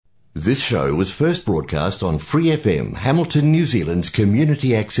This show was first broadcast on Free FM, Hamilton, New Zealand's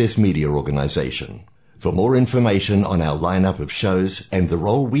community access media organisation. For more information on our lineup of shows and the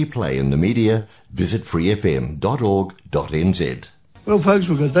role we play in the media, visit freefm.org.nz. Well, folks,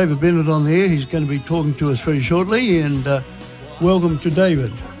 we've got David Bennett on the air. He's going to be talking to us very shortly, and welcome to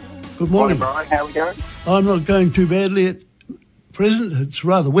David. Good morning. Morning, Brian. How are we going? I'm not going too badly at present. It's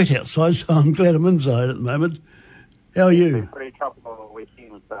rather wet outside, so I'm glad I'm inside at the moment. How are you? It's been pretty tropical all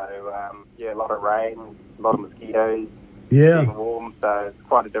weekend, so a lot of rain, a lot of mosquitoes, getting warm, so it's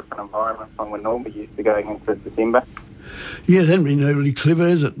quite a different environment from when we're normally used to going into December. Yeah, it hasn't been overly clever,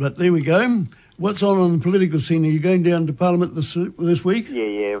 is it? But there we go. What's on the political scene? Are you going down to Parliament this week?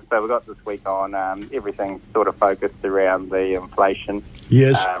 Yeah. So we've got this week on. Everything's sort of focused around the inflation.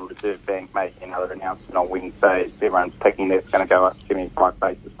 Yes. Reserve Bank making another announcement on Wednesday. Everyone's picking that's going to go up 75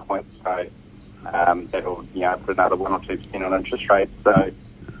 basis points. So that'll put another 1 or 2% on interest rates. So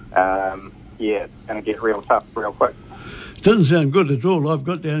it's going to get real tough real quick. Doesn't sound good at all. I've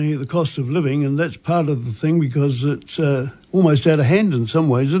got down here the cost of living, and that's part of the thing because it's almost out of hand in some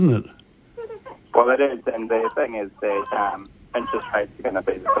ways, isn't it? Well, it is, and the thing is that interest rates are going to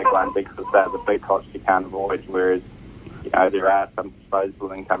be the big one because they're the big costs you can't avoid, whereas, there are some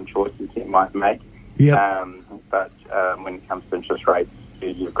disposable income choices you might make. Yep. But when it comes to interest rates,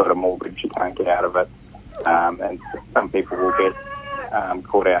 you've got a mortgage, you can't get out of it, and some people will get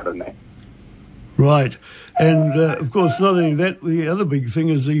caught out in that. Right. And, of course, not only that, the other big thing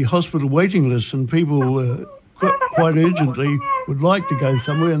is the hospital waiting list, and people quite urgently would like to go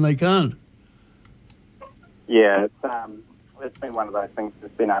somewhere and they can't. Yeah, it's been one of those things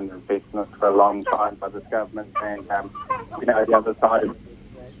that's been underinvestment for a long time by this government, and the other side is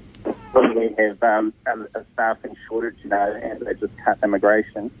when we have a staffing shortage, and they just cut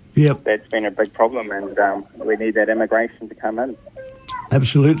immigration. Yep. That's been a big problem, and we need that immigration to come in.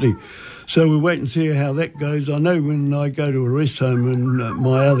 Absolutely. So we'll wait and see how that goes. I know when I go to a rest home in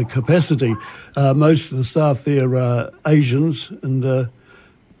my other capacity, most of the staff there are Asians, and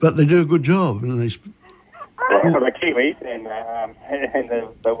but they do a good job, and they. Well, they're Kiwis, and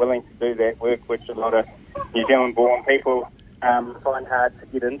they're willing to do that work, which a lot of New Zealand-born people find hard to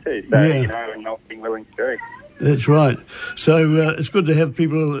get into, and not being willing to do. That's right. So it's good to have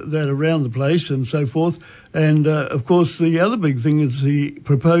people that are around the place and so forth. And, of course, the other big thing is the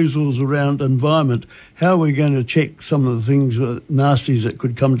proposals around environment. How are we going to check some of the things, nasties that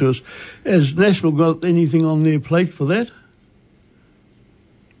could come to us? Has National got anything on their plate for that?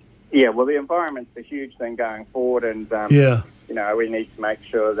 Yeah, well, the environment's a huge thing going forward, and we need to make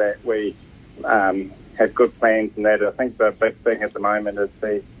sure that we have good plans. And that I think the big thing at the moment is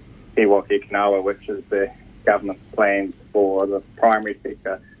the Te Waka Kanawa, which is the government's plans for the primary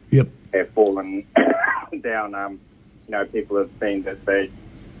sector. Yep. Have fallen down. People have seen that the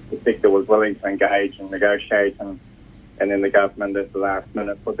sector was willing to engage and negotiate, and then the government at the last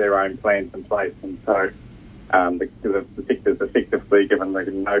minute put their own plans in place, and so. The sector's effectively given the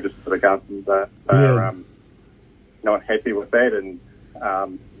notice to the government that they're not happy with that, and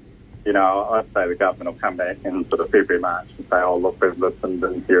I'd say the government will come back in sort of February, March and say, "Oh, look, we've listened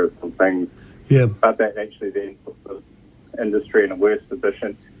and here are some things." Yeah. But that actually then puts the industry in a worse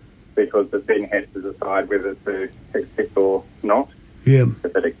position because it then has to decide whether to accept or not. Yeah.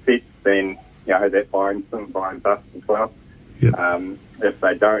 If it accepts, then that binds us as well. Yeah. If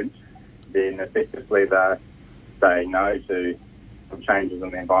they don't, then effectively they're saying no to some changes in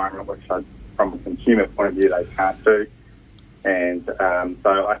the environment, which from a consumer point of view they can't do. And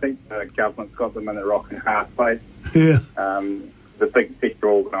so I think the government's got them in a rock and a hard place. Yeah. The big sector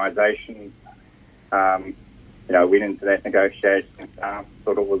organisations, went into that negotiation and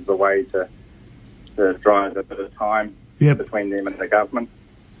thought it was the way to drive a bit of time between them and the government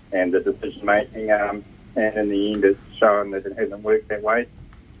and the decision making. And in the end, it's shown that it hasn't worked that way.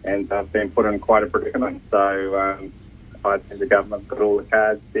 And they've been put in quite a predicament. So I think the government's got all the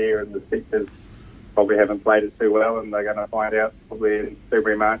cards there, and the sectors probably haven't played it too well, and they're going to find out probably in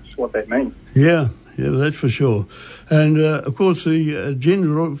February, March what that means. Yeah, that's for sure. And, of course, the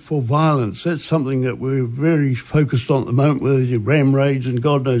agenda for violence, that's something that we're very focused on at the moment with your ram raids and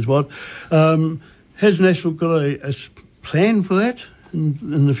God knows what. Has National got a plan for that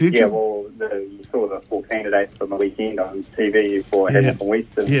in the future? Yeah, well, you saw the 4 candidates on the weekend on TV for Hamilton West,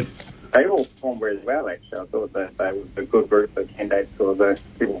 and they all performed very well, actually. I thought that they was a good group of candidates for the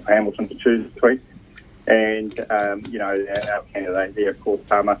people from Hamilton to choose between. And, our candidate there, of course,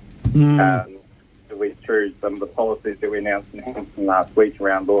 Summer, went through some of the policies that we announced in Hamilton last week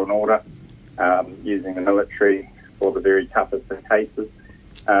around law and order, using the military for the very toughest of cases.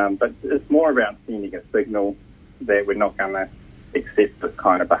 But it's more about sending a signal that we're not going to accept this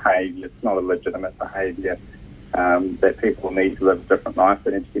kind of behaviour. It's not a legitimate behaviour. That people need to live a different life,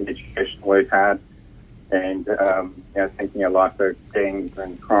 they need to get education, work hard, and thinking a life of gangs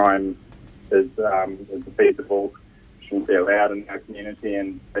and crime is feasible, shouldn't be allowed in our community,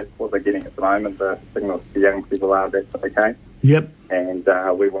 and that's what they're getting at the moment. The signals to young people are that's okay. Yep. And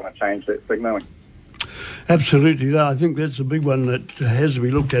we want to change that signalling. Absolutely. I think that's a big one that has to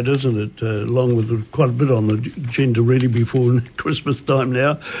be looked at, isn't it? Along with quite a bit on the agenda really before Christmas time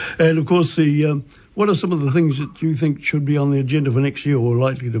now. And of course, what are some of the things that you think should be on the agenda for next year or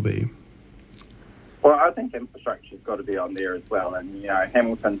likely to be? Well, I think infrastructure's got to be on there as well. And,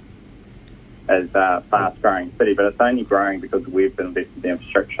 Hamilton is a fast-growing city, but it's only growing because we've invested in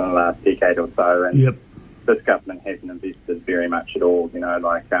infrastructure in the last decade or so. And yep. This government hasn't invested very much at all.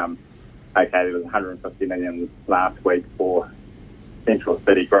 Okay, there was 150 million last week for central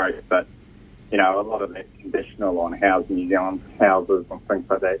city growth, but, a lot of that's conditional on Housing New Zealand houses and things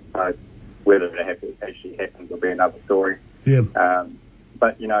like that. So whether it actually happens will be another story. Yeah.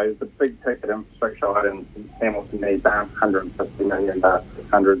 But, the big ticket infrastructure items in Hamilton needs $150 million, $600,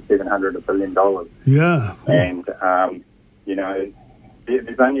 $700, $1 billion. Yeah. And,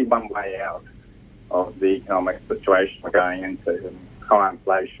 there's only one way out of the economic situation we're going into, and high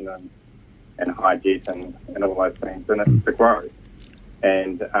inflation and high debt and all those things, and it's the growth.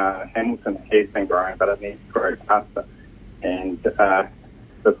 And Hamilton has been growing, but it needs to grow faster. And the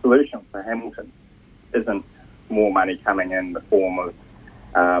solution for Hamilton isn't more money coming in the form of,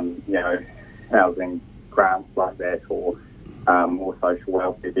 housing grants like that or more social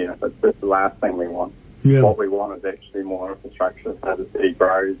welfare benefits. That's the last thing we want. Yeah. What we want is actually more infrastructure so the city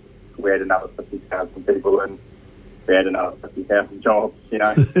grows. We add another 50,000 people in. We add another 50,000 jobs,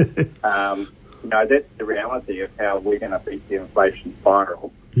 that's the reality of how we're going to beat the inflation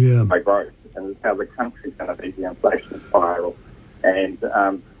spiral by growth. And it's how the country's going to beat the inflation spiral. And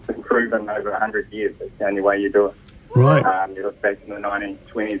it's been proven over 100 years. That's the only way you do it. Right. You look back in the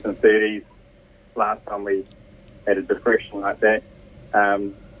 1920s and 30s, last time we had a depression like that,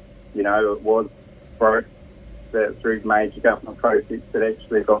 it was growth that through major government projects that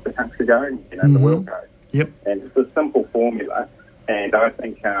actually got the country going, the world going. Yep. And it's a simple formula, and I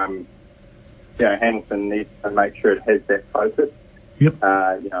think, Hamilton needs to make sure it has that focus. Yep.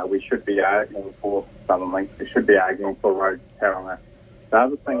 We should be arguing for Southern Links. We should be arguing for roads to Tauranga. The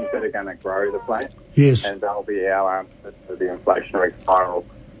other things that are going to grow the place, yes, and they'll be our answer to the inflationary spiral.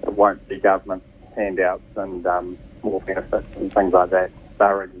 It won't be government handouts and more benefits and things like that.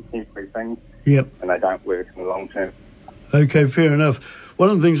 They're really temporary things, yep, and they don't work in the long term. Okay, fair enough. One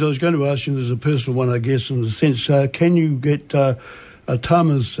of the things I was going to ask you, there's a personal one, I guess, in the sense, can you get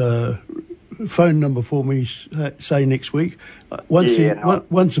Tama's phone number for me, say next week? Once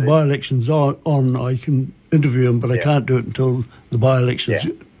the by-election's on, I can interview him, but I can't do it until the by-election's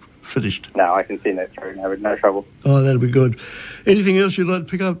finished. No, I can send that through. No trouble. Oh, that'll be good. Anything else you'd like to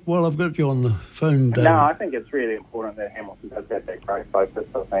pick up while I've got you on the phone, David? No, I think it's really important that Hamilton does have that growth focus.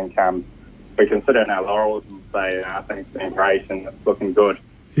 I think we can sit in our laurels and say, things are doing great and it's looking good.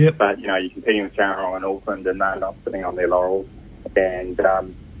 Yep. But, you compete with Tauranga and Auckland and they're not sitting on their laurels. And,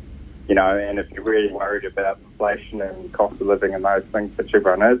 and if you're really worried about inflation and cost of living and those things, which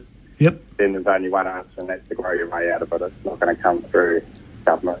everyone is, yep, then there's only one answer, and that's to grow your way out of it. It's not going to come through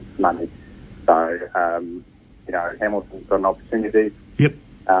government money. So, Hamilton's got an opportunity. Yep.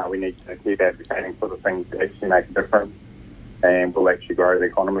 We need to keep advocating for the things that actually make a difference and will actually grow the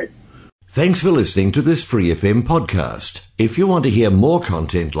economy. Thanks for listening to this Free FM podcast. If you want to hear more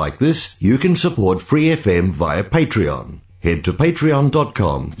content like this, you can support Free FM via Patreon. Head to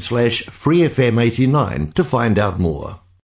patreon.com/freefm89 to find out more.